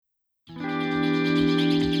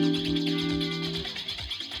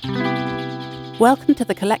Welcome to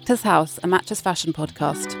The Collector's House, a Matches Fashion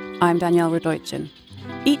podcast. I'm Danielle Radoichin.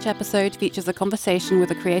 Each episode features a conversation with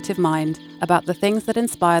a creative mind about the things that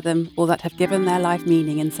inspire them or that have given their life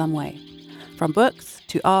meaning in some way. From books,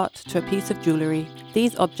 to art, to a piece of jewellery,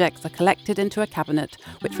 these objects are collected into a cabinet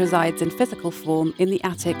which resides in physical form in the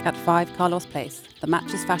attic at 5 Carlos Place, the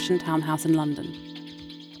Matches Fashion townhouse in London.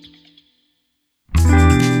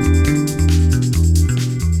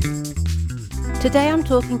 Today I'm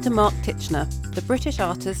talking to Mark Titchner, the British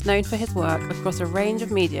artist known for his work across a range of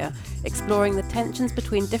media, exploring the tensions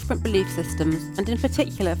between different belief systems, and in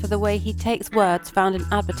particular for the way he takes words found in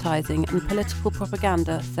advertising and political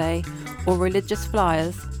propaganda, say, or religious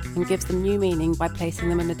flyers, and gives them new meaning by placing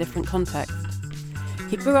them in a different context.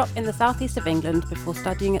 He grew up in the southeast of England before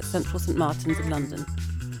studying at Central St Martin's in London.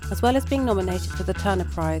 As well as being nominated for the Turner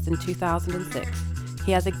Prize in 2006,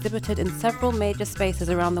 he has exhibited in several major spaces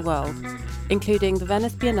around the world, including the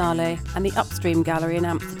Venice Biennale and the Upstream Gallery in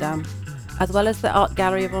Amsterdam, as well as the Art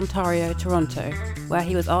Gallery of Ontario, Toronto, where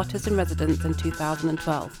he was artist in residence in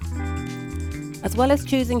 2012. As well as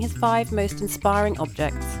choosing his 5 most inspiring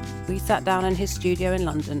objects, we sat down in his studio in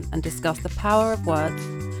London and discussed the power of words,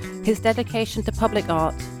 his dedication to public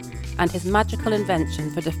art, and his magical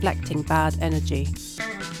invention for deflecting bad energy.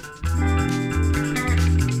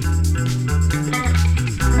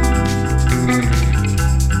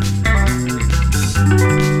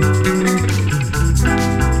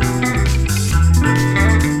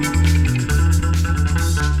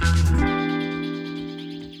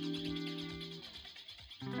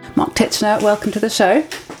 Mark Titchner, welcome to the show.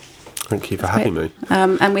 Thank you for having me.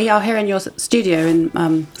 And we are here in your studio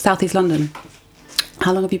in southeast London.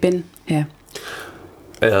 How long have you been here?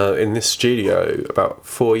 In this studio about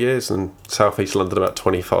 4 years, and southeast London about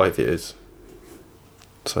 25 years.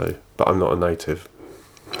 So, but I'm not a native.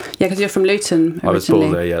 Yeah, because you're from Luton originally. I was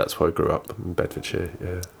born there, yeah, that's where I grew up, in Bedfordshire,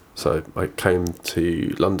 yeah. So I came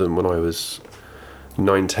to London when I was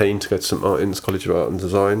 19 to go to St Martin's College of Art and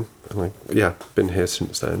Design. And been here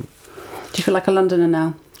since then. Do you feel like a Londoner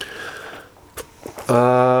now?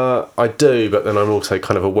 I do, but then I'm also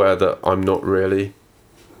kind of aware that I'm not really.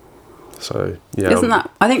 So, yeah.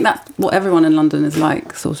 I think that's what everyone in London is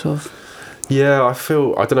like, sort of. Yeah, I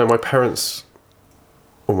don't know, my parents,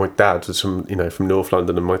 or my dad was from North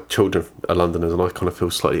London, and my children are Londoners, and I kind of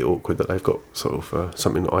feel slightly awkward that they've got sort of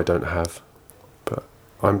something that I don't have. But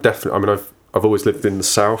I'm definitely, I've always lived in the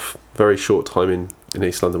south, very short time in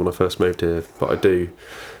East London when I first moved here, but I do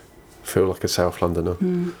feel like a South Londoner.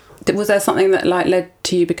 Was there something that led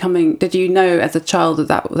to you becoming? Did you know as a child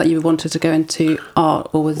that you wanted to go into art,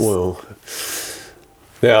 or was? Well,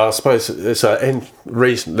 yeah, I suppose there's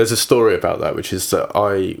a story about that, which is that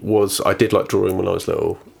I did like drawing when I was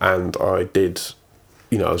little, and I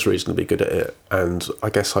was reasonably good at it, and I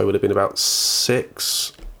guess I would have been about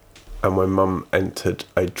 6. And my mum entered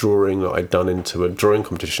a drawing that I'd done into a drawing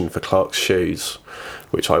competition for Clark's Shoes,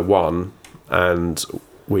 which I won, and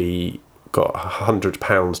we got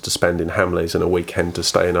 £100 to spend in Hamleys and a weekend to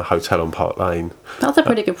stay in a hotel on Park Lane. That's a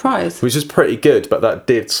pretty good prize. Which is pretty good, but that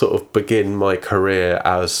did sort of begin my career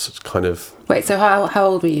as kind of... Wait, so how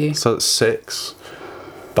old were you? So that's 6.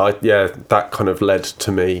 But that kind of led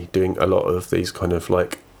to me doing a lot of these kind of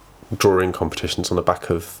like drawing competitions on the back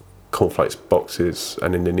of cornflakes boxes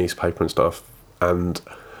and in the newspaper and stuff, and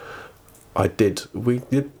we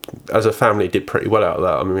did as a family did pretty well out of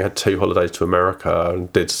that. I mean, we had 2 holidays to America and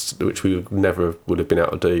which we never would have been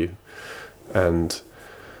able to do, but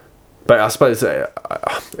I suppose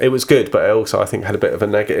it was good, but it also I think had a bit of a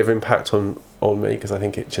negative impact on me, because I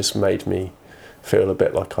think it just made me feel a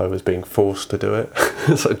bit like I was being forced to do it.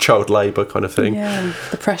 It's like child labour kind of thing. Yeah,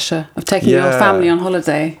 the pressure of taking your family on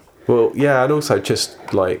holiday. Well, yeah, and also just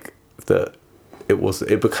like that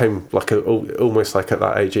it became like almost like at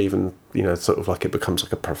that age, even, sort of like it becomes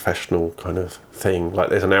like a professional kind of thing. Like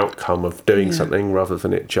there's an outcome of doing something rather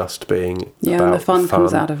than it just being about and the fun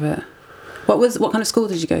comes out of it. What kind of school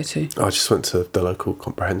did you go to? I just went to the local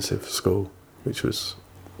comprehensive school, which was,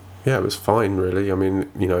 it was fine really. I mean,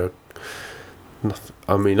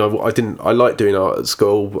 I liked doing art at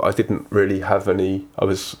school, but I didn't really have any.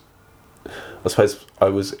 I suppose I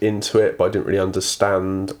was into it, but I didn't really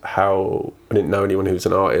understand how. I didn't know anyone who was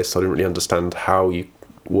an artist, so I didn't really understand how you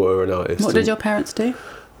were an artist. What did your parents do?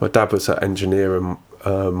 My dad was an engineer, and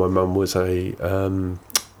my mum was a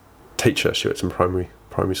teacher. She worked in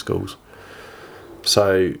primary schools.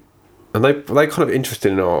 So, and they kind of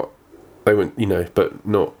interested in art. They went, but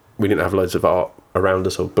not. We didn't have loads of art around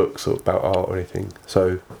us or books or about art or anything.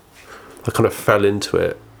 So, I kind of fell into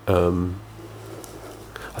it.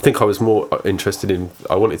 I think I was more interested in,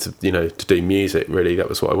 I wanted to, to do music, really. That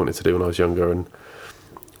was what I wanted to do when I was younger. And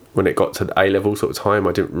when it got to the A-level sort of time,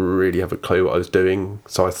 I didn't really have a clue what I was doing.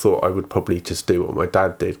 So I thought I would probably just do what my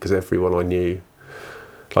dad did, because everyone I knew,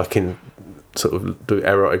 like in sort of the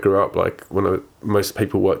era I grew up, like most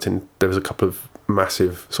people worked in, there was a couple of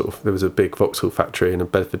massive there was a big Vauxhall factory and a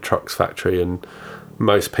Bedford Trucks factory, and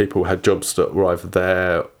most people had jobs that were either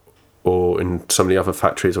there or in some of the other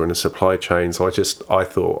factories or in a supply chain. So I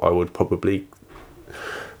thought I would probably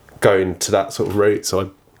go into that sort of route.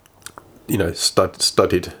 So I,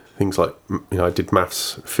 studied things like, I did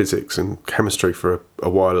maths, physics and chemistry for a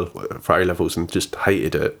while for A-levels and just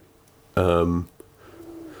hated it. And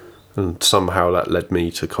somehow that led me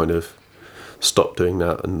to kind of stop doing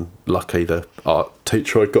that. And luckily the art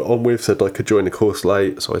teacher I got on with said I could join the course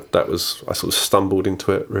late. So I sort of stumbled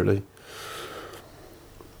into it, really.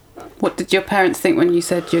 What did your parents think when you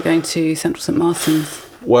said you're going to Central St Martin's?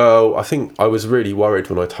 Well, I think I was really worried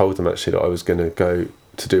when I told them actually that I was going to go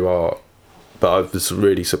to do art. But I was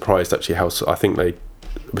really surprised actually how, I think they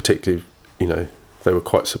particularly, they were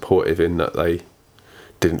quite supportive in that they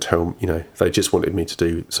didn't tell, they just wanted me to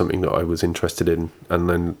do something that I was interested in. And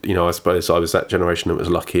then, I suppose I was that generation that was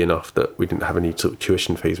lucky enough that we didn't have any sort of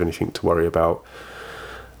tuition fees or anything to worry about.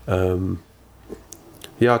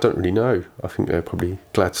 Yeah, I don't really know. I think they're probably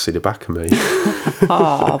glad to see the back of me.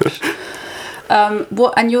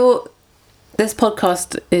 This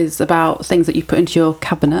podcast is about things that you put into your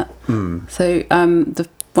cabinet. So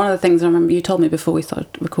one of the things I remember you told me before we started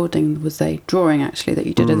recording was a drawing actually that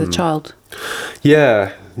you did as a child.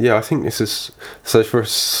 Yeah, I think this is, so for a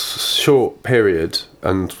short period,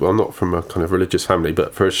 and I'm not from a kind of religious family,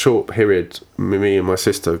 but for a short period, me and my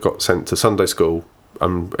sister got sent to Sunday school.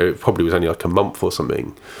 It probably was only like a month or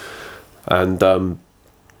something. And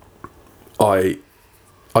I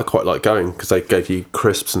quite like going because they gave you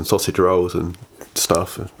crisps and sausage rolls and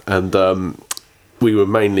stuff. And we were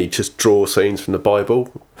mainly just draw scenes from the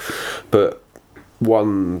Bible. But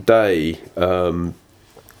one day,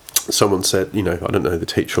 someone said, I don't know, the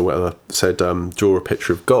teacher or whatever, said, draw a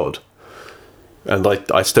picture of God. And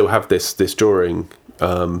I still have this drawing,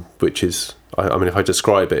 which is, I mean, if I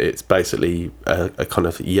describe it, it's basically a kind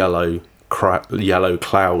of yellow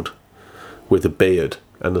cloud with a beard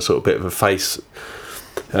and a sort of bit of a face.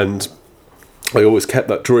 And I always kept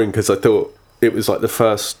that drawing because I thought it was like the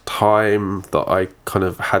first time that I kind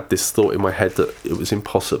of had this thought in my head that it was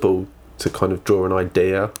impossible to kind of draw an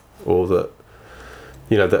idea, or that,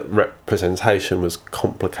 that representation was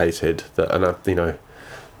complicated, that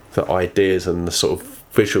ideas and the sort of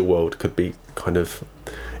visual world could be kind of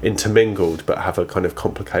intermingled but have a kind of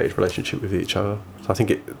complicated relationship with each other. So I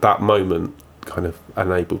think that moment kind of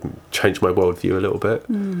changed my worldview a little bit.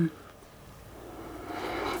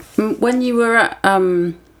 When you were at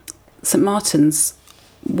St Martin's,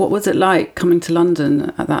 what was it like coming to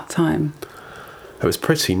London at that time? It was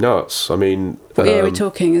pretty nuts. I mean, what year are we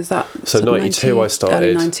talking? Is that so 92? I started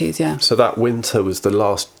early 90s, yeah. So that winter was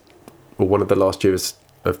one of the last years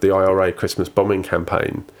of the IRA Christmas bombing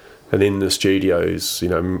campaign. And in the studios,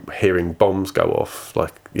 hearing bombs go off,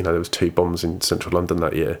 like, there was 2 bombs in central London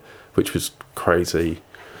that year, which was crazy.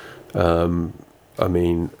 I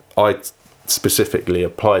mean, I specifically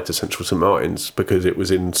applied to Central St Martin's because it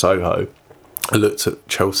was in Soho. I looked at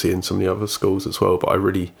Chelsea and some of the other schools as well, but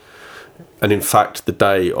and in fact, the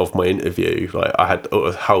day of my interview, like, I had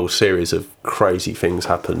a whole series of crazy things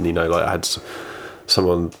happen. Like, I had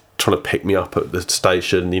someone trying to pick me up at the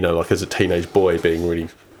station, like as a teenage boy, being really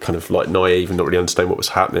kind of like naive and not really understand what was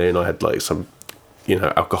happening. I had like some,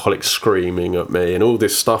 alcoholics screaming at me and all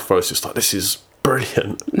this stuff where I was just like, this is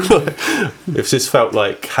brilliant. It just felt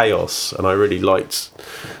like chaos, and I really liked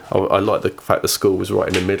the fact the school was right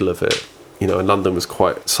in the middle of it. And London was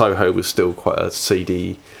Soho was still quite a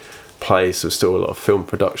seedy place. There's still a lot of film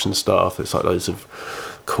production stuff. There's like loads of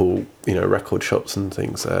cool, record shops and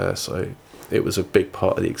things there. So it was a big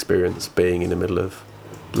part of the experience being in the middle of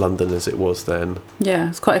London as it was then. Yeah,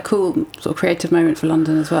 it's quite a cool sort of creative moment for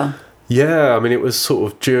London as well. Yeah, I mean, it was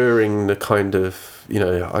sort of during the kind of,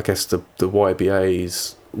 I guess the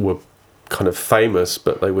YBAs were kind of famous,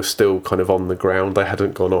 but they were still kind of on the ground. They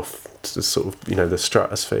hadn't gone off to sort of, the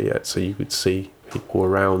stratosphere yet. So you would see people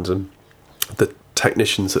around, and the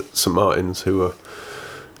technicians at St Martin's who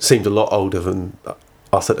seemed a lot older than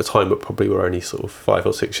us at the time, but probably were only sort of 5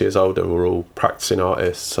 or 6 years older, were all practicing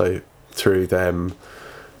artists. So through them,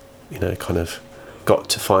 kind of got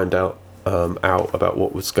to find out about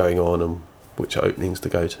what was going on and which openings to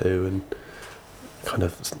go to, and kind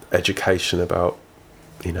of education about,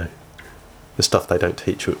 the stuff they don't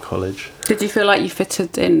teach you at college. Did you feel like you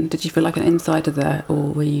fitted in? Did you feel like an insider there,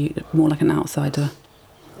 or were you more like an outsider?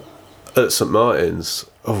 At St Martin's,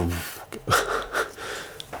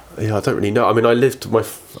 yeah, I don't really know. I mean,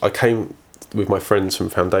 I came with my friends from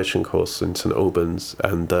foundation course in St Albans,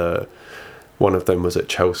 and one of them was at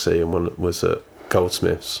Chelsea and one was at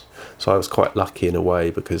Goldsmiths. So I was quite lucky in a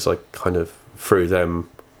way, because I kind of, through them,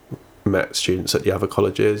 met students at the other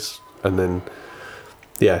colleges, and then,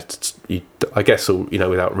 yeah, I guess,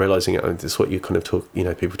 without realising it, it's what you kind of talk,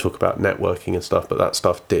 people talk about networking and stuff, but that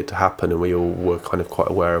stuff did happen, and we all were kind of quite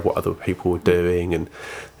aware of what other people were doing, and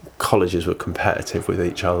colleges were competitive with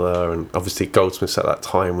each other, and obviously Goldsmiths at that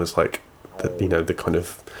time was like, the kind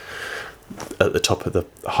of at the top of the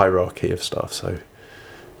hierarchy of stuff. So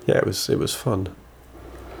yeah, it was fun.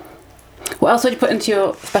 What else would you put into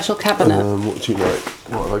your special cabinet? What do you like?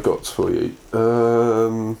 What have I got for you?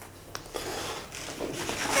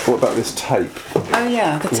 What about this tape? Oh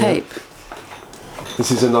yeah, the tape. This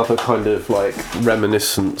is another kind of like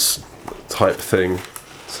reminiscence type thing.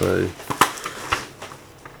 So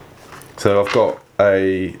I've got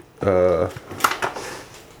a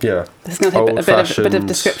This is going to take a bit of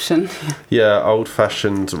description. Yeah,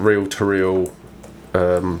 old-fashioned reel-to-reel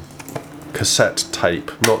cassette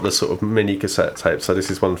tape, not the sort of mini cassette tape. So this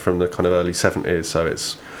is one from the kind of early 70s. So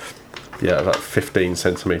it's about 15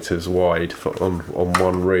 centimetres wide on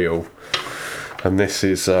one reel, and this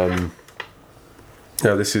is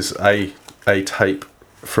this is a tape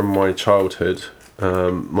from my childhood.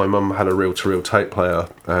 My mum had a reel-to-reel tape player,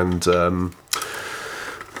 and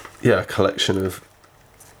a collection of,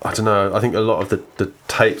 I don't know, I think a lot of the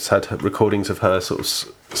tapes had recordings of her sort of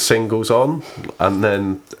singles on, and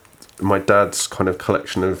then my dad's kind of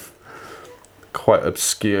collection of quite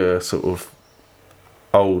obscure sort of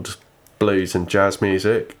old blues and jazz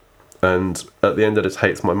music. And at the end of the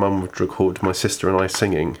tapes, my mum would record my sister and I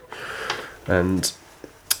singing, and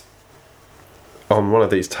on one of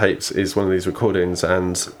these tapes is one of these recordings,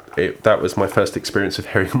 and that was my first experience of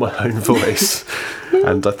hearing my own voice.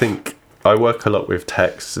 And I think I work a lot with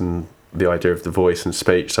text and the idea of the voice and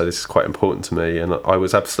speech, so this is quite important to me, and I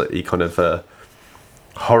was absolutely kind of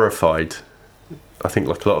horrified, I think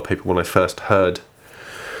like a lot of people, when I first heard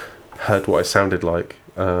what I sounded like.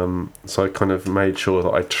 So I kind of made sure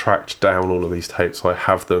that I tracked down all of these tapes, so I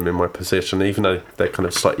have them in my possession, even though they kind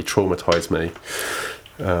of slightly traumatised me.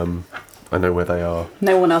 I know where they are.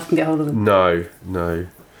 No one else can get hold of them. No.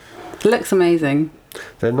 It looks amazing.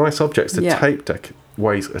 They're nice objects. The tape deck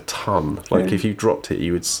weighs a ton. Like if you dropped it,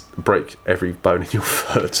 you would break every bone in your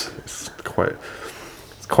foot. It's quite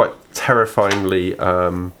terrifyingly,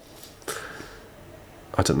 I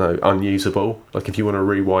don't know, unusable. Like if you want to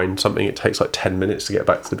rewind something, it takes like 10 minutes to get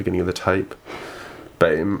back to the beginning of the tape.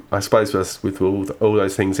 But I suppose with all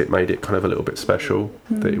those things, it made it kind of a little bit special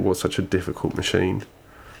that it was such a difficult machine.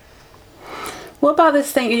 What about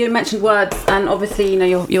this thing, you mentioned words, and obviously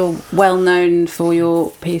you're well known for your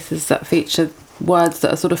pieces that feature words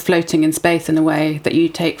that are sort of floating in space in a way, that you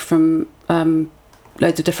take from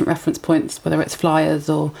loads of different reference points, whether it's flyers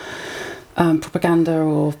or propaganda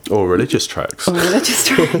or religious tracks. Or religious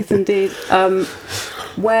tracks, indeed.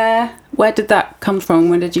 Where did that come from?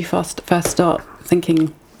 When did you first start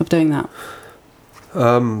thinking of doing that?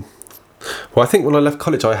 Well, I think when I left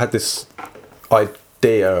college, I had this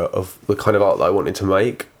idea of the kind of art that I wanted to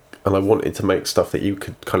make, and I wanted to make stuff that you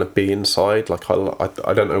could kind of be inside. Like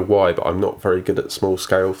I don't know why, but I'm not very good at small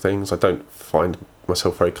scale things. I don't find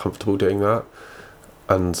myself very comfortable doing that.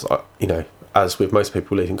 And as with most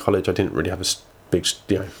people leaving college, I didn't really have a big,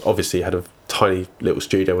 obviously had a tiny little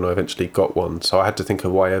studio when I eventually got one. So I had to think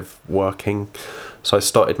of a way of working. So I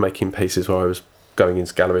started making pieces where I was going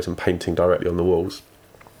into galleries and painting directly on the walls.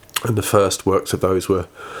 And the first works of those were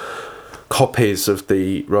copies of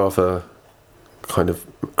the rather kind of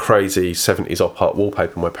crazy 70s op art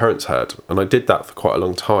wallpaper my parents had. And I did that for quite a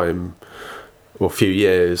long time, or a few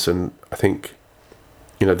years. And I think,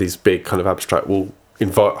 these big kind of abstract whole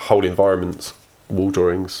environments, wall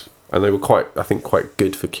drawings, and they were quite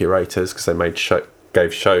good for curators, because they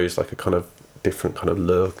gave shows like a kind of different kind of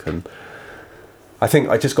look. And I think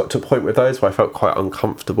I just got to a point with those where I felt quite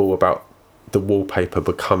uncomfortable about the wallpaper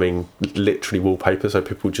becoming literally wallpaper, so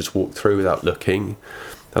people just walk through without looking.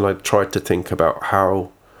 And I tried to think about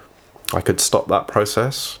how I could stop that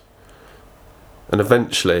process. And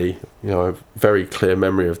eventually, I have a very clear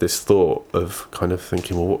memory of this thought of kind of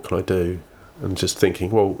thinking, well, what can I do? And just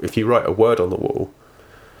thinking, well, if you write a word on the wall,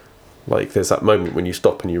 like there's that moment when you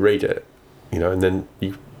stop and you read it, and then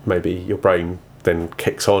maybe your brain then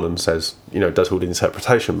kicks on and says, does all the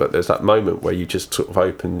interpretation, but there's that moment where you just sort of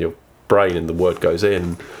open your brain and the word goes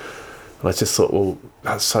in. And I just thought, well,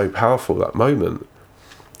 that's so powerful, that moment.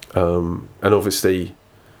 And obviously,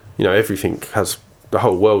 everything has, the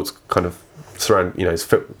whole world's kind of is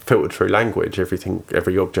filtered through language. Everything,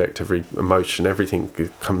 every object, every emotion, everything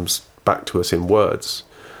comes back to us in words.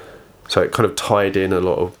 So it kind of tied in a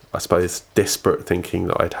lot of, I suppose, disparate thinking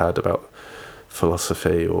that I'd had about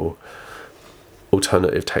philosophy or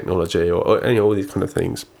alternative technology or all these kind of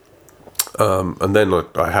things. And then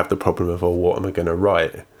I have the problem of, what am I going to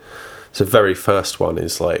write? So the very first one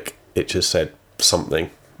is like, it just said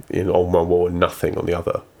something on one wall and nothing on the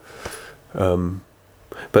other.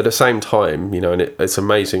 But at the same time, and it's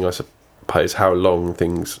amazing, I suppose, how long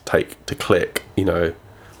things take to click.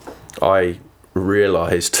 I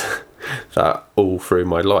realised that all through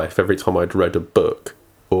my life, every time I'd read a book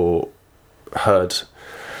or heard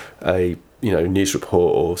a news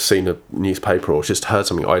report or seen a newspaper or just heard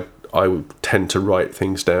something, I would tend to write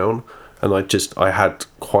things down, and I had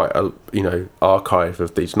quite a archive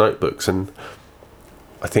of these notebooks, and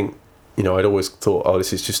I think I'd always thought,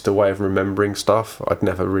 this is just a way of remembering stuff. I'd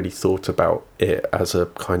never really thought about it as a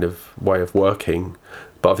kind of way of working.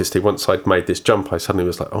 But obviously, once I'd made this jump, I suddenly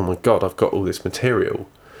was like, oh my God, I've got all this material.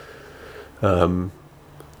 So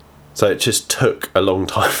it just took a long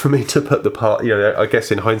time for me to put the part, I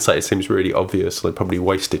guess in hindsight, it seems really obvious. I probably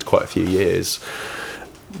wasted quite a few years,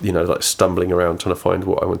 like stumbling around trying to find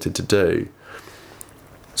what I wanted to do.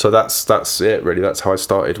 So that's it, really. That's how I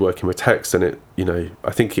started working with text. And I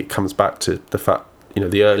think it comes back to the fact,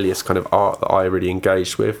 the earliest kind of art that I really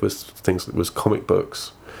engaged with was comic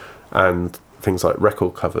books and things like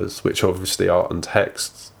record covers, which are obviously art and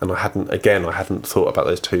text. And I hadn't thought about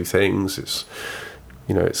those two things. It's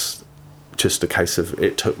just a case of,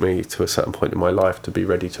 it took me to a certain point in my life to be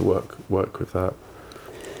ready to work with that.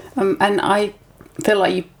 And I feel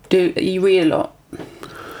like you read a lot.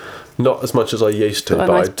 Not as much as I used to, but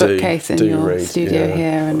I nice bookcase in your read, studio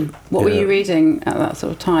here. And what were you reading at that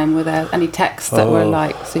sort of time? Were there any texts that were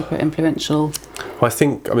like super influential? I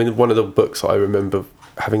think, one of the books I remember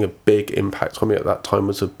having a big impact on me at that time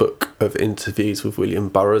was a book of interviews with William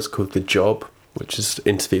Burroughs called The Job, which is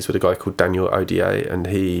interviews with a guy called Daniel Odier, and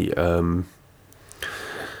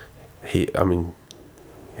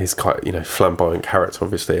he's quite flamboyant character,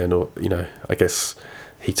 obviously, and I guess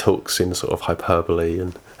he talks in sort of hyperbole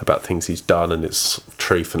and about things he's done, and it's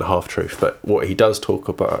truth and half truth. But what he does talk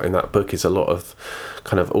about in that book is a lot of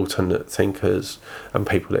kind of alternate thinkers and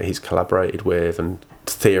people that he's collaborated with, and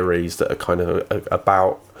theories that are kind of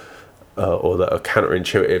about or that are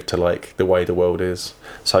counterintuitive to like the way the world is.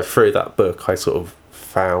 So through that book, I sort of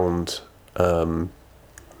found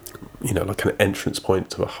like an entrance point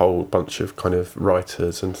to a whole bunch of kind of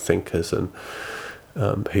writers and thinkers, and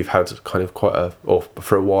who've had kind of or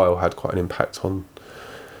for a while had quite an impact on.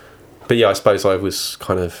 But yeah, I suppose I was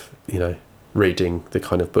kind of reading the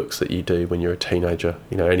kind of books that you do when you're a teenager.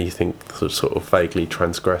 Anything sort of vaguely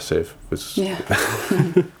transgressive was. Yeah.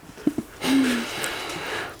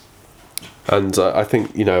 And I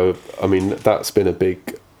think that's been a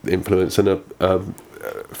big influence, and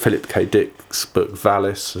Philip K. Dick's book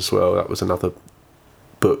Valis as well. That was another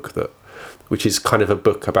book which is kind of a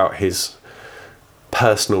book about his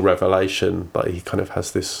personal revelation, but he kind of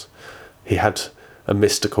has this. He had a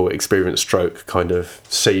mystical experience, stroke kind of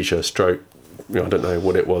seizure, stroke. I don't know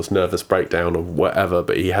what it was, nervous breakdown or whatever.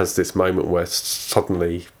 But he has this moment where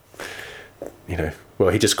suddenly,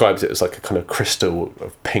 he describes it as like a kind of crystal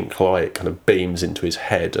of pink light kind of beams into his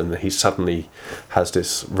head, and he suddenly has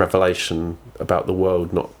this revelation about the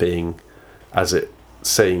world not being as it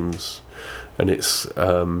seems. And it's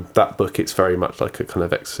that book, it's very much like a kind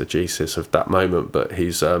of exegesis of that moment, but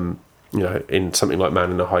he's in something like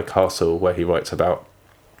Man in a High Castle, where he writes about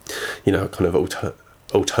kind of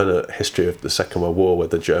alternate history of the Second World War, where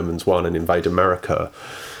the Germans won and invade America,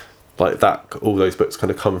 like that. All those books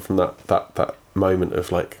kind of come from that moment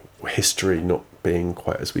of like history not being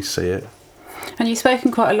quite as we see it. And you've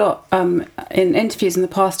spoken quite a lot in interviews in the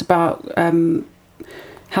past about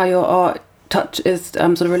how your art is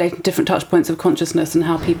sort of relating to different touch points of consciousness, and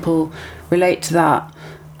how people relate to that,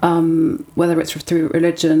 whether it's through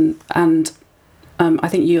religion. And I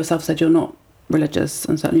think you yourself said you're not religious,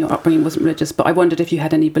 and certainly your upbringing wasn't religious, but I wondered if you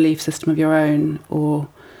had any belief system of your own, or...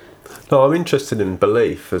 No, I'm interested in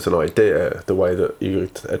belief as an idea, the way that you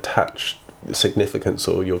attach significance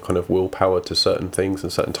or your kind of willpower to certain things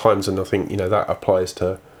and certain times, and I think that applies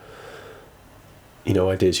to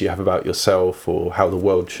ideas you have about yourself or how the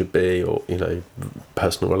world should be, or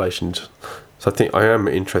personal relations. So I think I am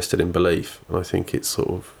interested in belief, and I think it's sort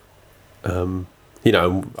of I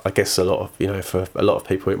guess a lot of for a lot of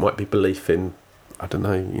people it might be belief in, I don't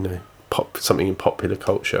know, something in popular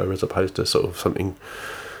culture as opposed to sort of something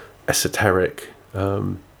esoteric.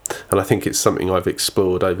 And I think it's something I've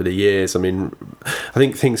explored over the years. I mean, I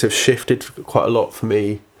think things have shifted quite a lot for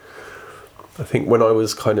me. I think when I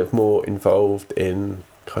was kind of more involved in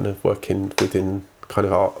kind of working within kind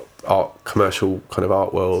of art commercial kind of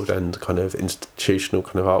art world and kind of institutional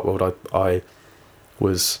kind of art world, I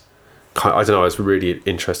was I don't know, I was really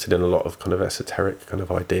interested in a lot of kind of esoteric kind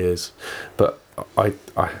of ideas. But I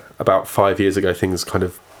about 5 years ago, things kind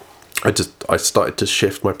of I started to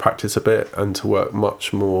shift my practice a bit and to work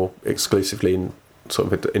much more exclusively in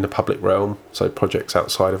sort of in the public realm, so projects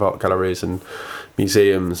outside of art galleries and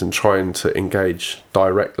museums, and trying to engage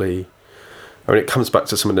directly. I mean, it comes back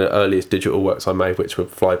to some of the earliest digital works I made, which were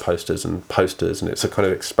fly posters, and it's a kind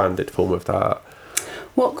of expanded form of that.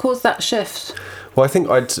 What caused that shift? Well, I think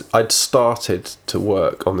I'd started to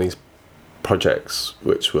work on these projects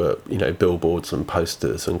which were, you know, billboards and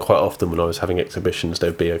posters, and quite often when I was having exhibitions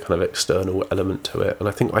there'd be a kind of external element to it, and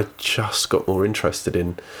I think I just got more interested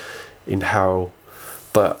in how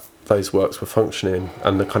those works were functioning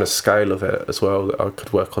and the kind of scale of it as well, that I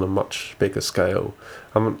could work on a much bigger scale.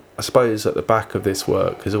 I suppose at the back of this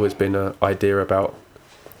work has always been an idea about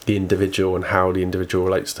the individual and how the individual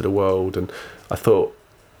relates to the world, and I thought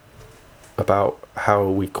about how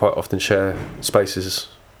we quite often share spaces,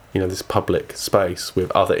 you know, this public space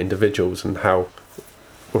with other individuals, and how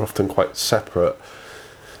we're often quite separate.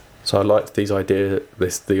 So I liked the idea of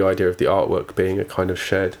the artwork being a kind of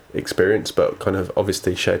shared experience, but kind of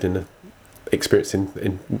obviously shared in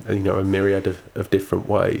you know, a myriad of different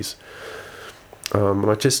ways. And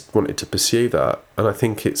I just wanted to pursue that, and I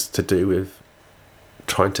think it's to do with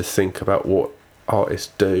trying to think about what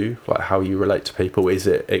artists do, like how you relate to people. Is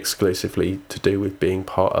it exclusively to do with being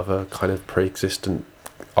part of a kind of pre-existent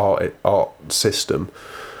art system?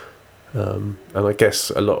 And I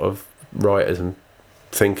guess a lot of writers and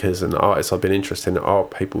thinkers and artists I've been interested in are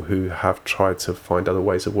people who have tried to find other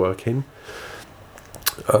ways of working,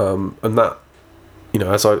 and that, you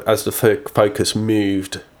know, as the focus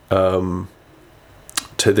moved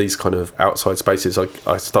to these kind of outside spaces,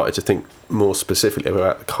 I started to think more specifically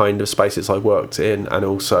about the kind of spaces I worked in, and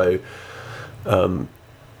also, you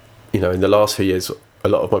know, in the last few years, a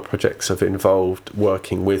lot of my projects have involved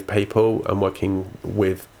working with people and working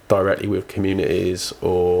directly with communities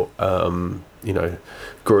or you know,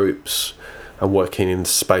 groups, and working in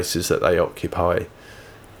spaces that they occupy.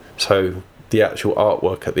 So the actual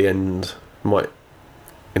artwork at the end might,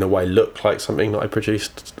 in a way, look like something that I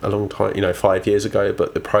produced a long time, you know, 5 years ago,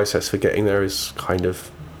 but the process for getting there is kind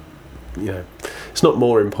of, you know, it's not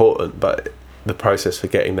more important, but the process for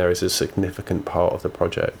getting there is a significant part of the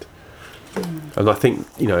project. And I think,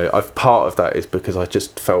 you know, part of that is because I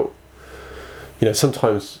just felt, you know,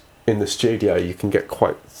 sometimes in the studio you can get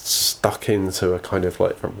quite stuck into a kind of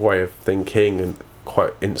like way of thinking and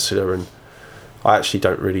quite insular, and I actually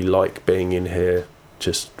don't really like being in here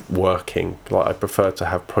just working. Like, I prefer to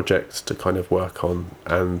have projects to kind of work on,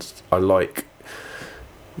 and I like,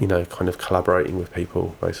 you know, kind of collaborating with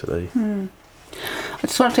people, basically. I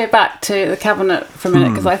just want to go back to the cabinet for a minute,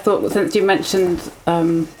 because I thought, since you mentioned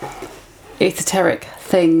esoteric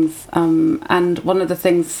things, and one of the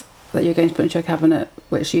things that you're going to put into your cabinet,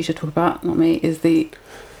 which you should talk about, not me, is the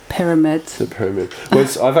pyramid. The pyramid. Well,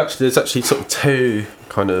 there's actually sort of two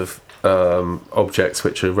kind of objects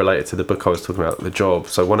which are related to the book I was talking about, The Job.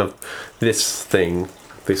 So one of this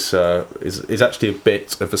is actually a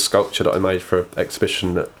bit of a sculpture that I made for an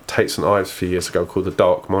exhibition at Tate St Ives a few years ago called The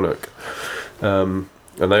Dark Monarch. And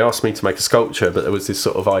they asked me to make a sculpture, but there was this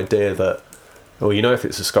sort of idea that, well, you know, if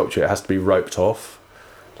it's a sculpture, it has to be roped off,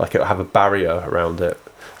 like it'll have a barrier around it.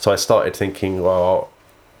 So I started thinking, well,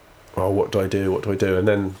 what do I do? And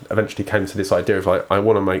then eventually came to this idea of, like, I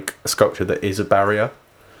want to make a sculpture that is a barrier.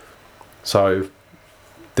 So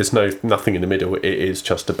there's nothing in the middle, it is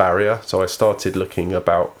just a barrier. So I started looking at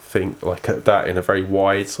that in a very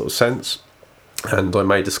wide sort of sense. And I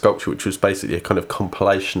made a sculpture which was basically a kind of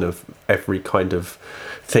compilation of every kind of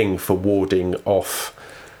thing for warding off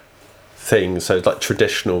things. So like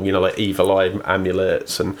traditional, you know, like evil eye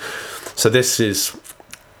amulets. And so this is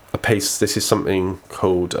something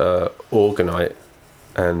called orgonite.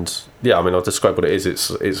 And yeah, I mean, I'll describe what it is.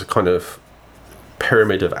 It's a kind of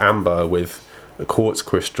pyramid of amber with a quartz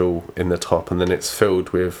crystal in the top, and then it's filled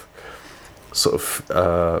with sort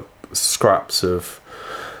of scraps of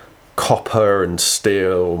copper and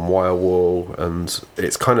steel and wire wool, and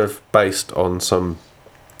it's kind of based on some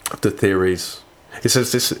of the theories.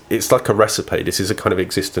 It's like a recipe. This is a kind of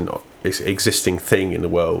existing thing in the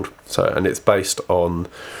world. So, and it's based on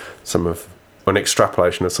an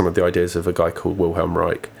extrapolation of some of the ideas of a guy called Wilhelm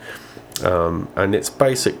Reich. and it's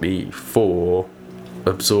basically for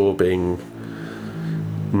absorbing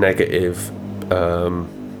negative,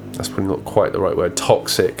 that's probably not quite the right word,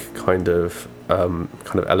 toxic kind of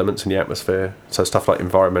elements in the atmosphere. So stuff like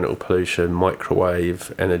environmental pollution,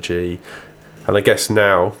 microwave energy, and I guess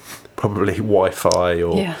now probably Wi-Fi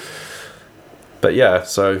or. Yeah. But yeah,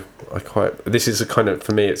 so this is a kind of,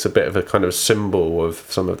 for me, it's a bit of a kind of symbol of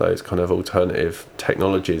some of those kind of alternative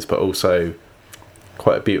technologies, but also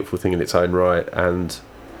quite a beautiful thing in its own right. And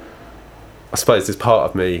I suppose there's part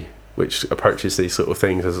of me which approaches these sort of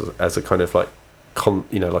things as a kind of like,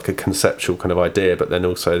 like a conceptual kind of idea, but then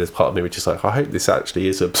also there's part of me which is like, I hope this actually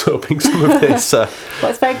is absorbing some of this. Well,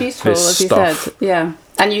 it's very beautiful, as you stuff. said. Yeah.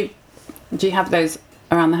 And do you have those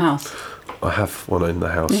around the house? I have one in the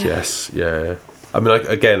house. Yeah. Yes. Yeah. I mean,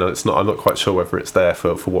 again, I'm not quite sure whether it's there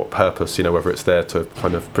for what purpose. Whether it's there to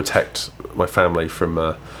kind of protect my family from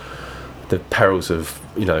the perils of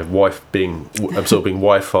absorbing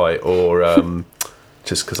Wi-Fi, or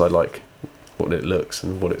just because I like what it looks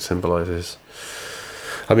and what it symbolises.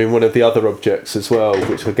 I mean, one of the other objects as well,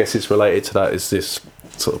 which I guess is related to that, is this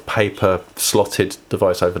sort of paper slotted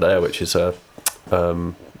device over there, which is a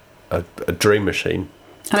dream machine.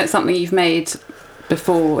 And it's something you've made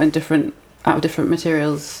before out of different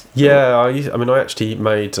materials. Yeah, I actually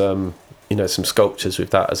made some sculptures with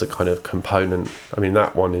that as a kind of component. I mean,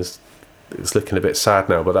 that one it's looking a bit sad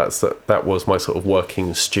now, but that was my sort of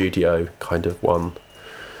working studio kind of one.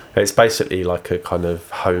 It's basically like a kind of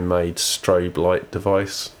homemade strobe light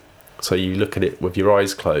device. So you look at it with your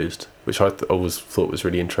eyes closed, which I always thought was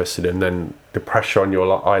really interesting, and then the pressure on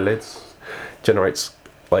your eyelids generates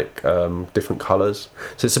like different colours.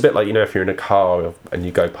 So it's a bit like, if you're in a car and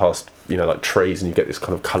you go past like trees and you get this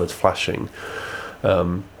kind of coloured flashing,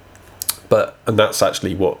 and that's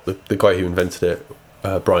actually what the guy who invented it,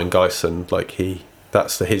 Brian Geisen,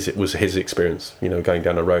 it was his experience, going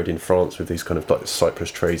down a road in France with these kind of like cypress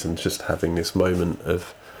trees and just having this moment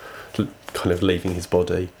of kind of leaving his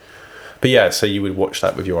body. But yeah, so you would watch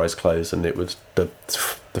that with your eyes closed, and it was the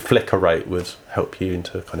flicker rate would help you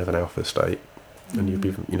into kind of an alpha state. And you'd be,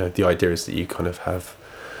 the idea is that you kind of have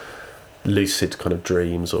lucid kind of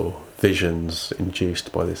dreams or visions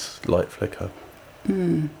induced by this light flicker.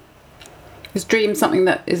 Is dream something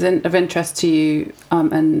that is of interest to you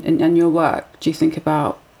and your work? Do you think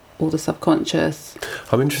about all the subconscious?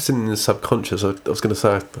 I'm interested in the subconscious. I was going to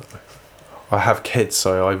say, I have kids,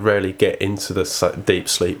 so I rarely get into the deep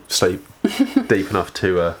sleep deep enough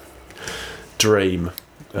to dream.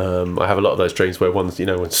 I have a lot of those dreams where one's,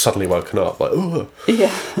 when suddenly woken up, like, oh.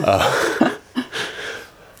 Yeah.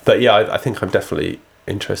 But yeah, I think I'm definitely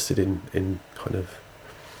interested in kind of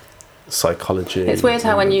psychology. It's weird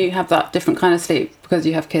how when you have that different kind of sleep, because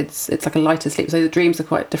you have kids, it's like a lighter sleep, so the dreams are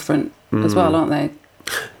quite different as well, aren't they?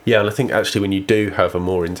 Yeah, and I think actually when you do have a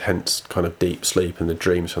more intense kind of deep sleep and the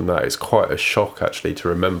dreams from that, it's quite a shock actually to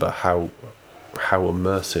remember how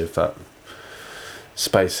immersive that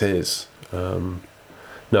space is.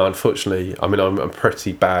 No, unfortunately, I mean, I'm a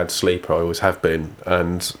pretty bad sleeper. I always have been,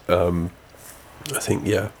 and I think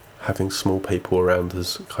having small people around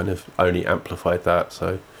has kind of only amplified that.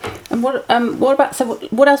 So. And what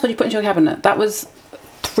else would you put into your cabinet? That was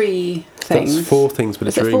 3 things. That's 4 things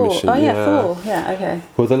with a dream machine. Oh yeah, 4. Yeah, okay.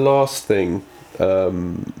 Well, the last thing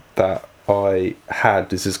that I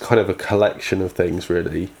had is kind of a collection of things,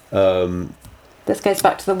 really. This goes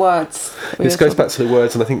back to the words. This goes back to the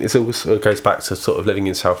words, and I think this also goes back to sort of living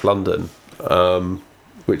in South London,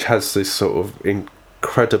 which has this sort of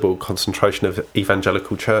incredible concentration of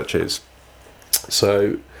evangelical churches.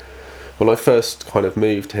 So when I first kind of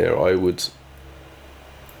moved here, I would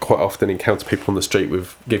quite often encounter people on the street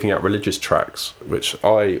with giving out religious tracts, which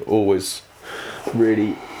I always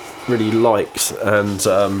really, really liked, and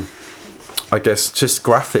I guess just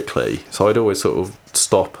graphically. So I'd always sort of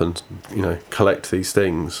stop and collect these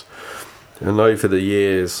things, and over the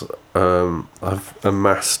years I've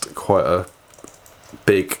amassed quite a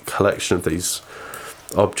big collection of these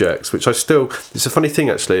objects, which it's a funny thing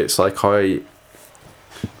actually. It's like I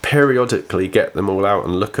periodically get them all out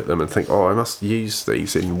and look at them and think, I must use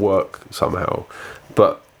these in work somehow,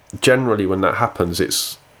 but generally when that happens,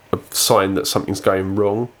 it's a sign that something's going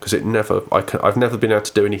wrong, because I've never been able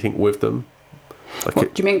to do anything with them. Do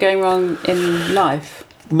you mean going wrong in life?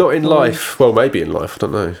 Not in life. Well, maybe in life, I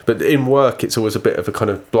don't know. But in work, it's always a bit of a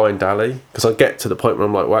kind of blind alley, because I get to the point where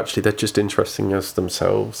I'm like, well, actually, they're just interesting as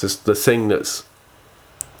themselves. There's the thing that's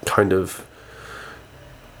kind of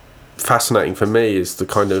fascinating for me is the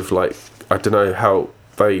kind of like, I don't know, how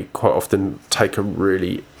they quite often take a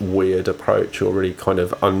really weird approach or really kind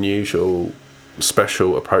of unusual,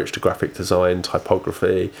 special approach to graphic design,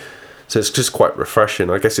 typography. So it's just quite refreshing.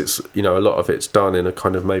 I guess it's, a lot of it's done in a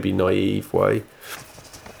kind of maybe naive way.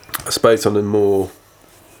 I suppose on a more,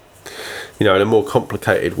 in a more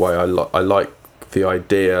complicated way, I like the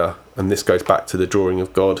idea, and this goes back to the drawing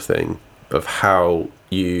of God thing, of how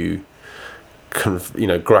you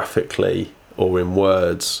graphically or in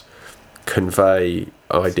words convey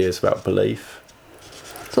ideas about belief.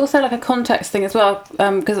 It's also like a context thing as well,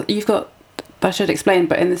 because you've got, I should explain,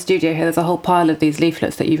 but in the studio here there's a whole pile of these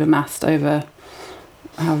leaflets that you've amassed over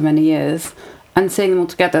however many years, and seeing them all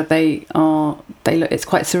together, they look, it's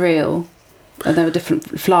quite surreal. And there were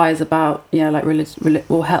different flyers about like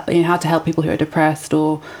or help, how to help people who are depressed,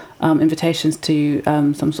 or invitations to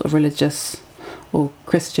some sort of religious or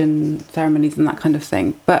Christian ceremonies and that kind of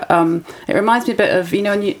thing. But it reminds me a bit of,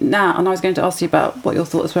 and I was going to ask you about what your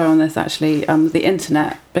thoughts were on this actually, the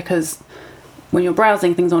internet, because when you're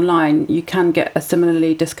browsing things online, you can get a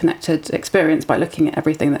similarly disconnected experience by looking at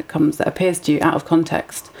everything that appears to you out of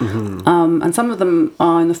context. Mm-hmm. And some of them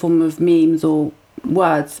are in the form of memes or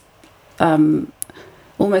words,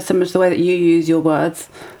 almost similar to the way that you use your words.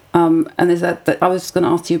 And there's that I was just going to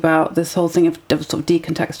ask you about this whole thing of sort of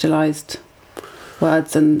decontextualized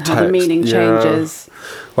words and how the meaning changes.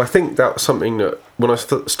 Well, I think that's something that when I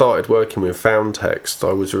started working with found text,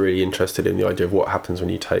 I was really interested in the idea of what happens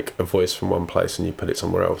when you take a voice from one place and you put it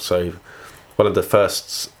somewhere else. So one of the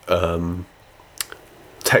first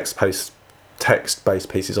text-based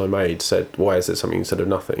pieces I made said, "Why is there something instead of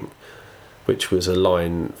nothing?" which was a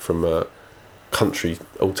line from a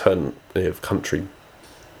alternative country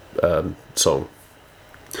song.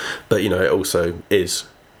 But it also is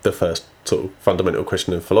the first sort of fundamental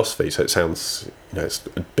question in philosophy, so it sounds it's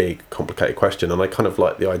a big complicated question, and I kind of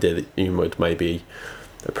like the idea that you would maybe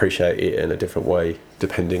appreciate it in a different way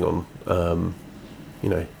depending on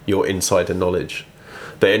your insider knowledge.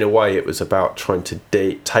 But in a way it was about trying to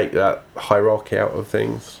take that hierarchy out of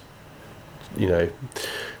things,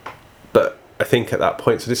 but I think at that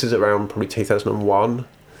point, so this is around probably 2001,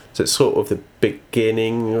 so it's sort of the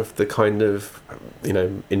beginning of the kind of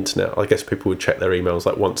internet. I guess people would check their emails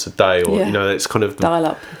like once a day, or it's kind of dial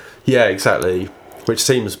up. Yeah, exactly. Which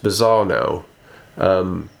seems bizarre now,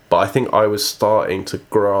 but I think I was starting to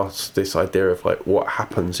grasp this idea of like what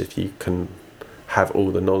happens if you can have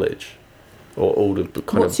all the knowledge, or all the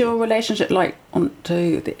kind What's your relationship like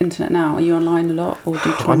to the internet now? Are you online a lot, or do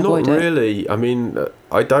you try and avoid it? I'm not really. I mean,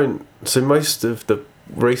 I don't. So most of the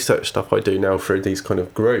research stuff I do now through these kind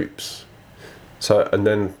of groups. So, and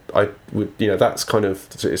then I would, that's kind of,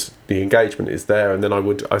 it's, the engagement is there, and then I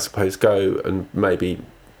would, I suppose, go and maybe,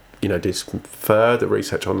 do some further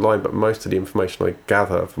research online, but most of the information I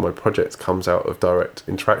gather for my projects comes out of direct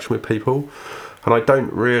interaction with people. And I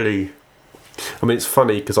don't really, I mean, it's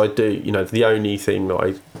funny because I do, the only thing that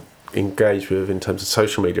I engage with in terms of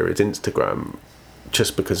social media is Instagram,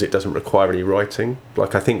 just because it doesn't require any writing.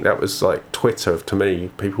 Like, I think that was like Twitter to me.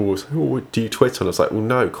 People will say, "Oh, do you Twitter?" And I was like, "Well,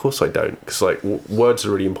 no, of course I don't," because like words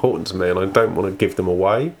are really important to me, and I don't want to give them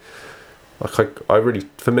away. Like, I really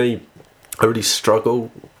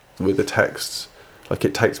struggle with the texts. Like,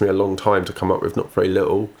 it takes me a long time to come up with not very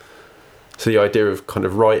little. So the idea of kind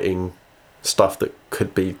of writing stuff that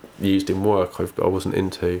could be used in work, I wasn't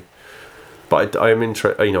into. But I am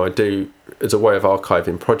interested, I do, as a way of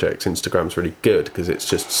archiving projects, Instagram's really good because it's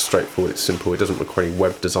just straightforward, it's simple, it doesn't require any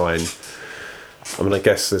web design. I mean, I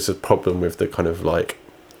guess there's a problem with the kind of like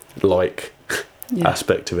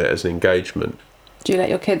aspect of it as an engagement. Do you let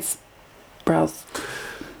your kids browse?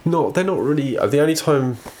 No, they're not really. The only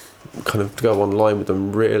time kind of to go online with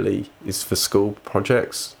them really is for school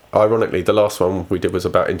projects. Ironically, the last one we did was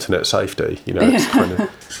about internet safety. It's kind of.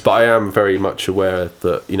 But I am very much aware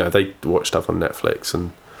that they watch stuff on Netflix,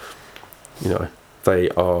 and they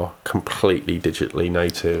are completely digitally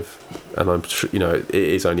native, and I'm sure it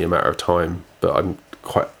is only a matter of time. But I'm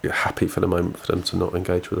quite happy for the moment for them to not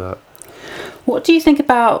engage with that. What do you think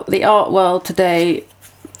about the art world today?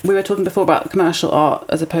 We were talking before about commercial art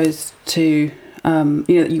as opposed to you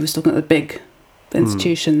were talking about the big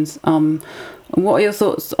institutions. What are your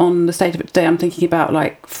thoughts on the state of it today? I'm thinking about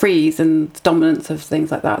like frieze and dominance of things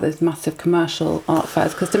like that. There's massive commercial art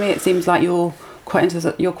fairs, because to me it seems like your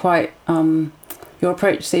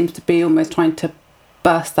approach seems to be almost trying to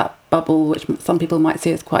burst that bubble, which some people might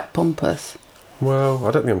see as quite pompous. Well,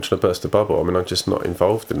 I don't think I'm trying to burst a bubble. I mean, I'm just not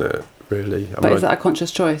involved in it really. But is that a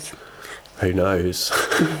conscious choice? Who knows?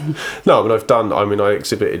 No, I mean, I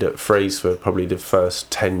exhibited at Frieze for probably the first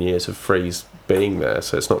 10 years of Frieze being there,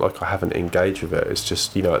 so it's not like I haven't engaged with it. It's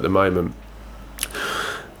just, at the moment,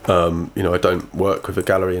 I don't work with a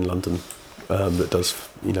gallery in London that does,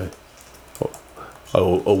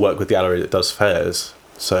 or work with a gallery that does fairs.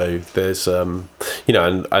 So there's, and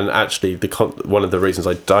actually one of the reasons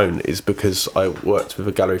I don't is because I worked with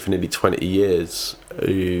a gallery for nearly 20 years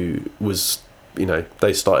who was,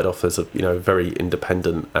 they started off as very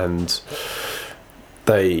independent, and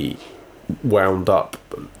they wound up,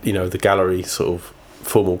 the gallery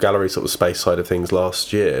formal gallery space side of things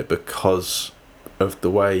last year because of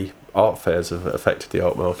the way art fairs have affected the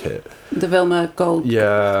art market. The Vilma Gold.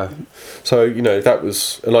 Yeah. So, that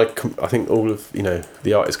was, and I think all of,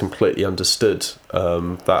 the artists completely understood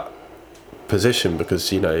that position,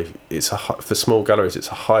 because, it's for small galleries, it's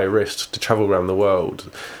a high risk to travel around the world,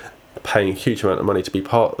 paying a huge amount of money to be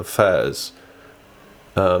part of fairs,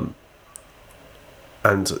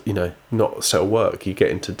 and not sell work. You get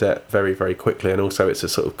into debt very, very quickly, and also it's a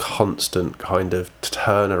sort of constant kind of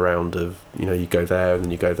turnaround of you go there and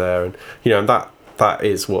then you go there, and and that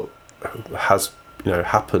is what has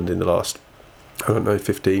happened in the last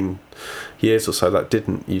 15 years or so. That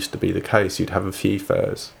didn't used to be the case. You'd have a few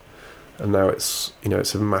fairs, and now it's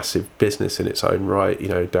it's a massive business in its own right,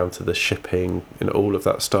 down to the shipping and all of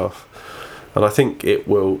that stuff. And I think it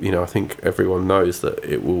will, I think everyone knows that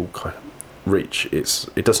it will kind of reach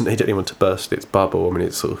it doesn't need anyone to burst its bubble. I mean,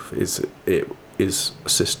 it is a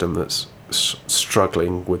system that's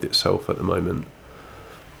struggling with itself at the moment.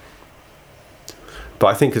 But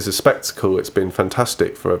I think as a spectacle, it's been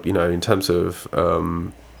fantastic for in terms of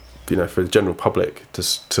for the general public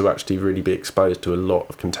to actually really be exposed to a lot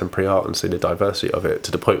of contemporary art and see the diversity of it, to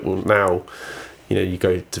the point where now you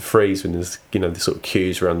go to Frieze and there's the sort of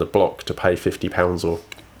queues around the block to pay £50 or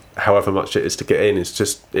however much it is to get in. It's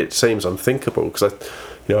just, it seems unthinkable, because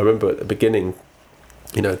I remember at the beginning,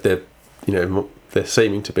 there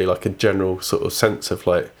seeming to be like a general sort of sense of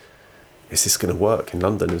like, is this going to work in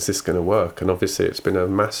London? Is this going to work? And obviously it's been a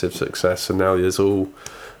massive success, and now there's all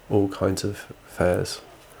kinds of fairs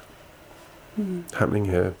happening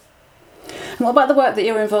here. And what about the work that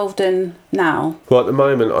you're involved in now? Well, at the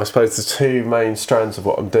moment, I suppose the two main strands of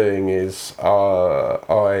what I'm doing is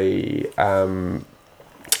I am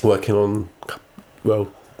working on a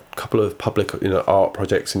couple of public art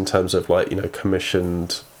projects in terms of like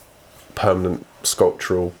commissioned permanent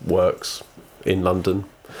sculptural works in London.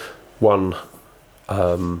 One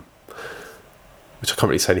which I can't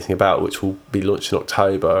really say anything about, which will be launched in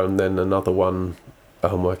October, and then another one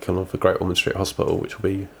I'm working on for Great Ormond Street Hospital, which will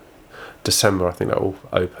be December. I think that will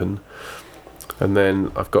open. And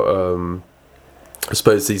then I've got I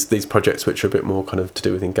suppose these projects which are a bit more kind of to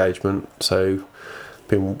do with engagement. So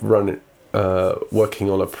been working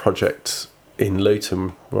on a project in Luton,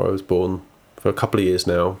 where I was born, for a couple of years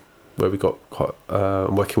now, where we got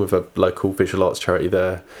I'm working with a local visual arts charity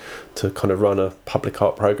there to kind of run a public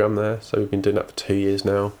art programme there. So we've been doing that for 2 years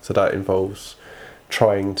now. So that involves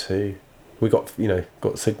we got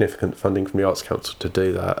significant funding from the Arts Council to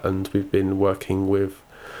do that, and we've been working with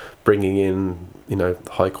bringing in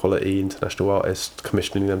high quality international artists,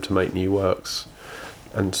 commissioning them to make new works,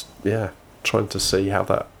 and trying to see how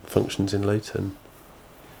that functions in Luton.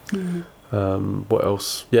 What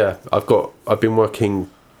else? I've been working.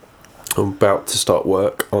 I'm about to start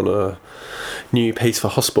work on a new piece for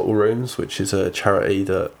Hospital Rooms, which is a charity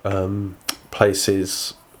that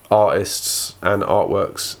places artists and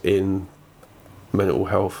artworks in mental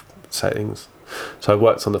health settings. So I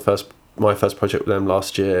worked on my first project with them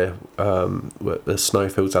last year, with the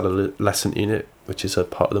Snowfields Adolescent Unit, which is a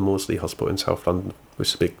part of the Maudsley Hospital in South London, which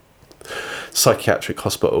is a big psychiatric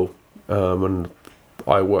hospital. And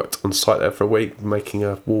I worked on site there for a week making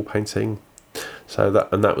a wall painting. So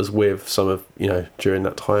that was with some of during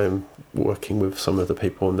that time working with some of the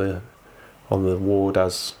people on the ward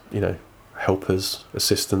as helpers,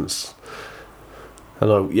 assistants. And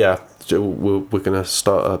we're going to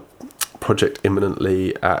start a project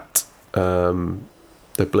imminently at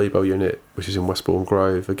the Bluebell unit, which is in Westbourne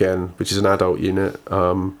Grove again, which is an adult unit.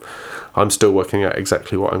 I'm still working out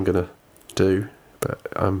exactly what I'm going to do, but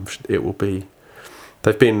it will be.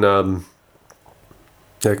 They've been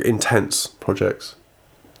intense projects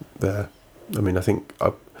there. I mean, I think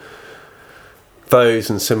those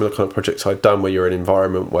and similar kind of projects I've done where you're in an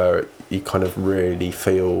environment where you kind of really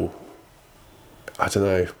feel, I don't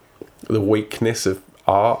know, the weakness of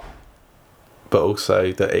art, but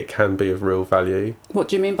also that it can be of real value. What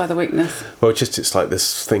do you mean by the weakness? Well, it's like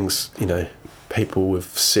there's things, people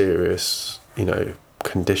with serious,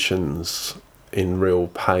 conditions in real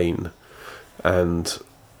pain, and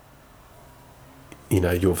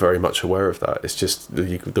you're very much aware of that. It's just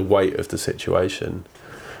the weight of the situation.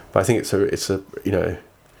 But I think it's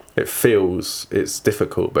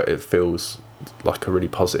difficult, but it feels like a really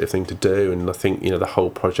positive thing to do. And I think the whole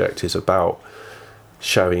project is about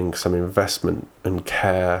showing some investment and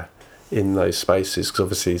care in those spaces, because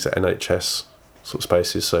obviously it's NHS sort of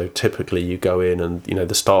spaces, so typically you go in and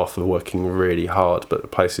the staff are working really hard, but the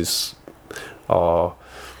places are,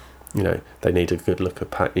 they need a good lick of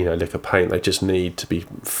paint. They just need to be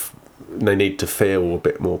they need to feel a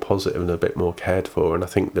bit more positive and a bit more cared for, and I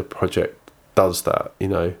think the project does that,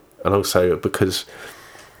 and also because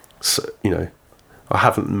I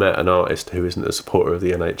haven't met an artist who isn't a supporter of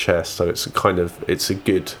the NHS, so it's a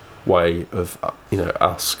good way of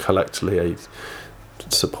us collectively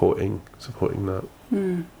supporting that.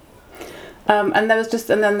 And then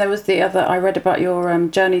there was the other. I read about your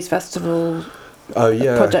Journeys Festival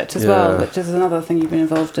project as well, which is another thing you've been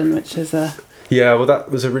involved in, which is well, that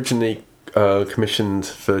was originally commissioned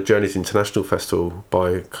for Journeys International Festival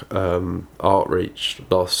by Artreach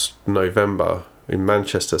last November in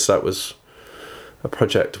Manchester. So that was a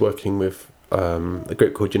project working with a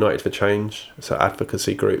group called United for Change. It's an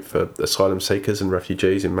advocacy group for asylum seekers and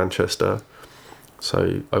refugees in Manchester.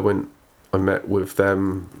 So I met with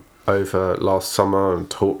them over last summer and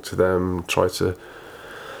talked to them, tried to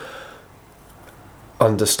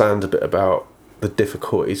understand a bit about the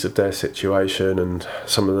difficulties of their situation and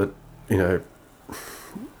some of the,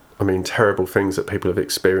 terrible things that people have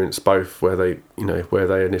experienced, both where they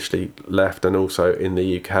initially left and also in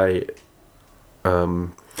the UK.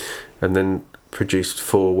 And then produced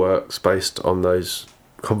 4 works based on those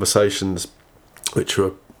conversations, which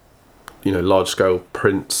were, large-scale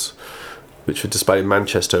prints, which were displayed in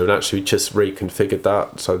Manchester, and actually just reconfigured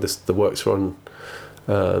that. So the works are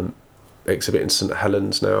on exhibit in St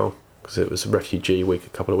Helens now, because it was Refugee Week a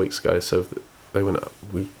couple of weeks ago. So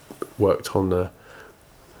we worked on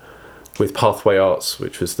with Pathway Arts,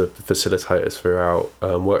 which was the facilitators throughout,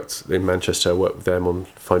 worked in Manchester, worked with them on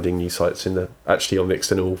finding new sites on the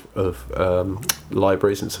external of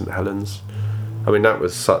libraries in St Helens. That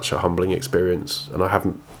was such a humbling experience, and I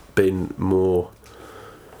haven't been more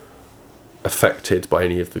affected by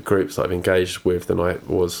any of the groups that I've engaged with than I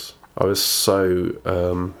was. I was so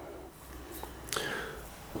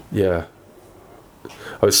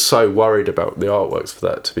I was so worried about the artworks for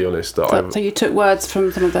that, to be honest. So you took words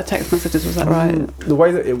from some of their text messages, was that right? The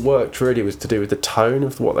way that it worked really was to do with the tone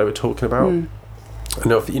of what they were talking about. And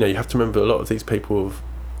you have to remember, a lot of these people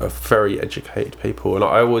are very educated people, and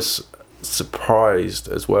I was surprised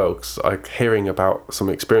as well, because I'm hearing about some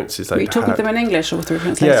experiences they had. Were you talking to them in English or through a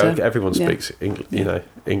translator? Yeah, everyone speaks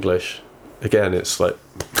English. Again, it's like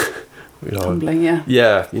humbling,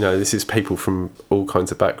 this is people from all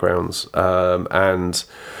kinds of backgrounds, and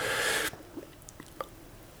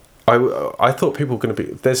I thought people were going to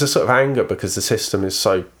be, there's a sort of anger because the system is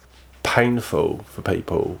so painful for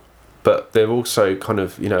people, but they're also kind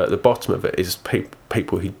of, at the bottom of it is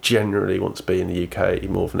people who generally want to be in the UK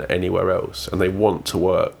more than anywhere else, and they want to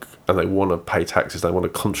work and they want to pay taxes, they want to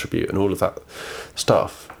contribute and all of that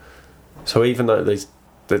stuff. So even though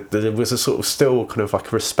there was a sort of still kind of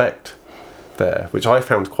like a respect there, which I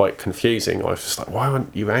found quite confusing. I was just like, why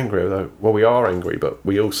aren't you angry? Well, we are angry, but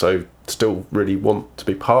we also still really want to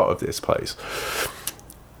be part of this place.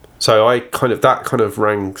 So that kind of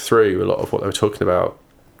rang through a lot of what they were talking about.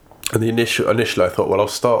 And initially I thought, well, I'll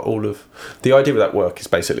start the idea of that work is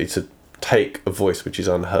basically to take a voice which is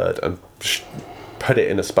unheard and put it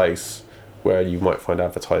in a space where you might find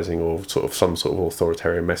advertising or some sort of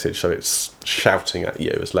authoritarian message, so it's shouting at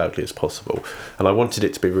you as loudly as possible. And I wanted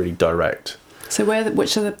it to be really direct. So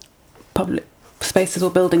which are the public spaces or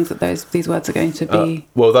buildings that these words are going to be?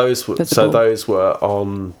 Those were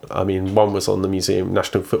on. One was on the museum,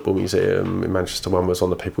 National Football Museum in Manchester. One was on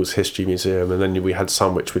the People's History Museum, and then we had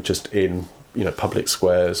some which were just in public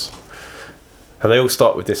squares. And they all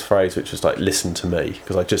start with this phrase, which was like, "Listen to me,"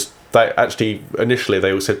 because initially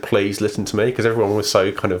they all said, "Please listen to me," because everyone was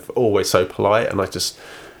so kind of always so polite, and I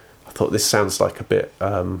thought this sounds like a bit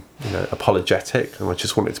apologetic, and I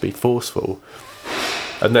just wanted to be forceful.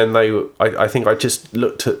 And then I think I just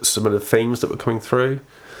looked at some of the themes that were coming through,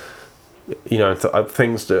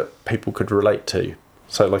 things that people could relate to.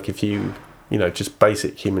 So like if just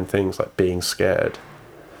basic human things like being scared,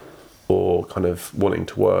 or kind of wanting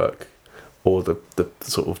to work, or the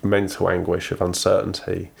sort of mental anguish of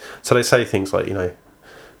uncertainty. So they say things like,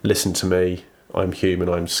 listen to me, I'm human,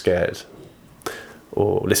 I'm scared.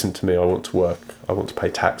 Or listen to me, I want to work, I want to pay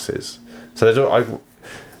taxes. So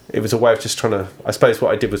it was a way of just trying to, I suppose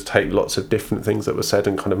what I did was take lots of different things that were said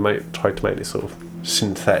and kind of try to make this sort of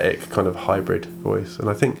synthetic kind of hybrid voice. And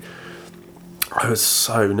I think I was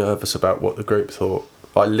so nervous about what the group thought.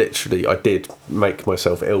 I did make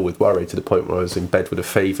myself ill with worry to the point where I was in bed with a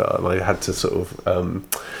fever, and I had to sort of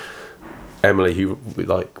Emily, who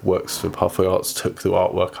like works for Pathway Arts, took the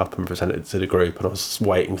artwork up and presented it to the group, and I was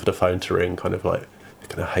waiting for the phone to ring, kind of like,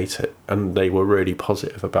 they're going to hate it. And they were really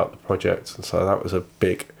positive about the project, and so that was a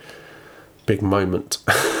big moment.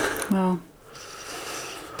 Wow.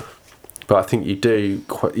 But I think you do,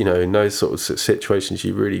 in those sort of situations,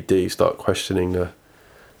 you really do start questioning the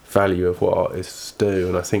value of what artists do.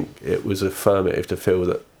 And I think it was affirmative to feel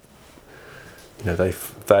that,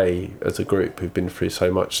 they as a group who've been through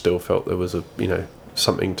so much still felt there was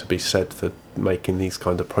something to be said for making these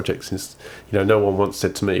kind of projects. Since, no one once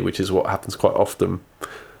said to me, which is what happens quite often,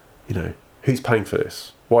 who's paying for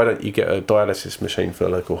this? Why don't you get a dialysis machine for the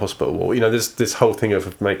local hospital? Or, there's this whole thing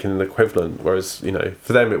of making an equivalent, whereas,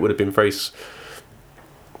 for them it would have been very...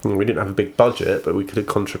 We didn't have a big budget, but we could have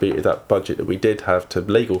contributed that budget that we did have to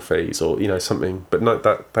legal fees or, something. But no,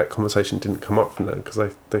 that conversation didn't come up from them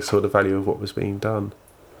because they saw the value of what was being done.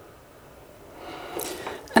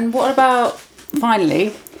 And what about,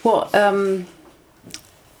 finally, what are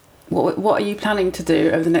you planning to do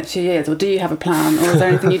over the next few years? Or do you have a plan? Or is there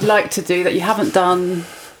anything you'd like to do that you haven't done?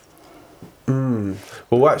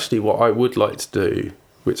 Well, actually, what I would like to do,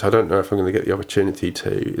 which I don't know if I'm going to get the opportunity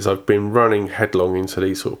to, is I've been running headlong into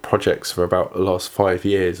these sort of projects for about the last 5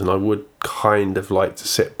 years, and I would kind of like to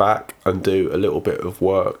sit back and do a little bit of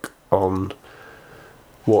work on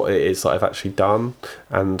what it is that I've actually done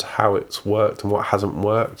and how it's worked and what hasn't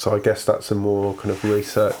worked. So I guess that's a more kind of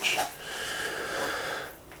research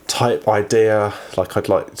type idea. Like, I'd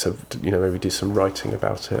like to, maybe do some writing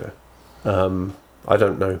about it. I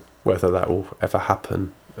don't know whether that will ever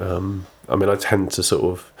happen. I tend to sort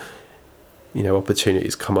of,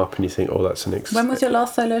 opportunities come up and you think, oh, that's an... When was your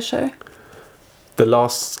last solo show? The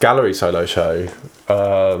last gallery solo show.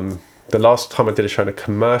 The last time I did a show in a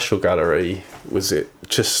commercial gallery was it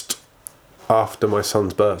just after my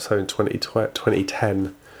son's birth, so in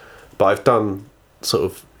 2010. But I've done sort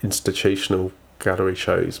of institutional gallery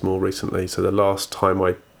shows more recently. So the last time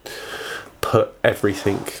I put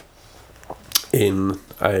everything in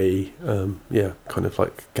a kind of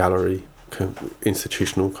like gallery,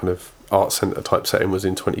 institutional kind of art centre type setting was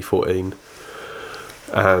in 2014,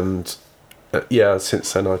 and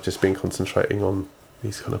since then I've just been concentrating on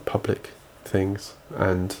these kind of public things,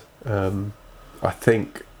 and I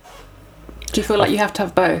think... Do you feel like you have to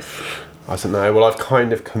have both? I don't know. Well, I've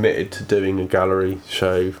kind of committed to doing a gallery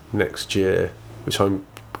show next year, which I'm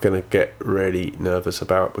going to get really nervous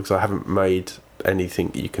about because I haven't made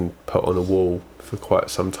anything you can put on a wall for quite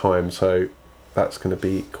some time, so that's going to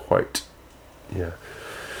be quite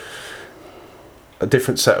a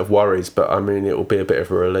different set of worries, but it will be a bit of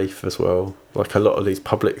a relief as well. Like, a lot of these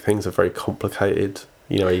public things are very complicated,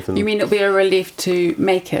 even... You mean it'll be a relief to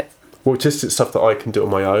make it? Well, just it's stuff that I can do on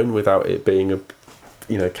my own without it being a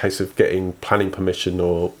case of getting planning permission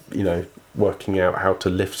or working out how to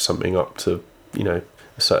lift something up to a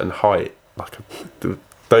certain height. Like,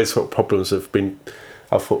 those sort of problems have been,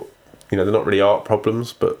 I thought, they're not really art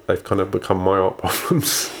problems, but they've kind of become my art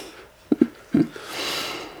problems.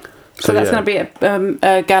 So that's going to be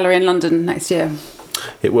a gallery in London next year?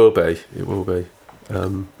 It will be.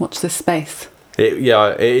 Watch this space. It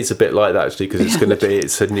is a bit like that, actually, because it's going to be,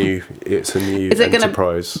 it's a new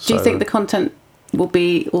enterprise. Do you think the content will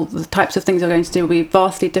be, or the types of things you're going to do will be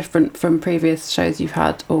vastly different from previous shows you've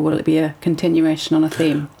had, or will it be a continuation on a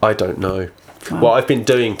theme? I don't know. Wow. What I've been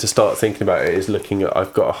doing to start thinking about it is looking at,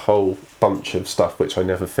 I've got a whole bunch of stuff which I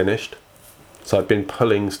never finished. So I've been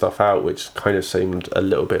pulling stuff out which kind of seemed a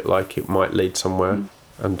little bit like it might lead somewhere,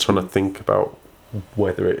 and trying to think about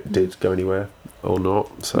whether it did go anywhere or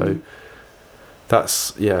not. So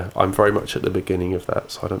that's, I'm very much at the beginning of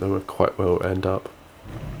that, so I don't know quite where it'll end up.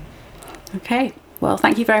 Okay, well,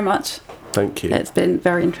 thank you very much. Thank you. It's been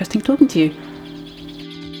very interesting talking to you.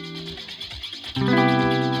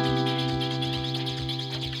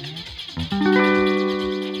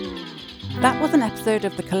 That was an episode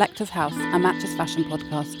of The Collector's House, a Matches Fashion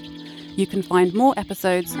podcast. You can find more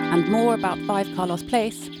episodes and more about 5 Carlos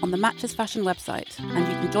Place on the Matches Fashion website, and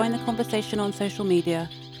you can join the conversation on social media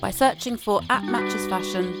by searching for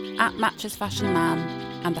 @MatchesFashion,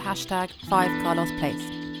 @MatchesFashionMan, and the hashtag 5 Carlos Place.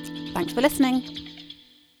 Thanks for listening.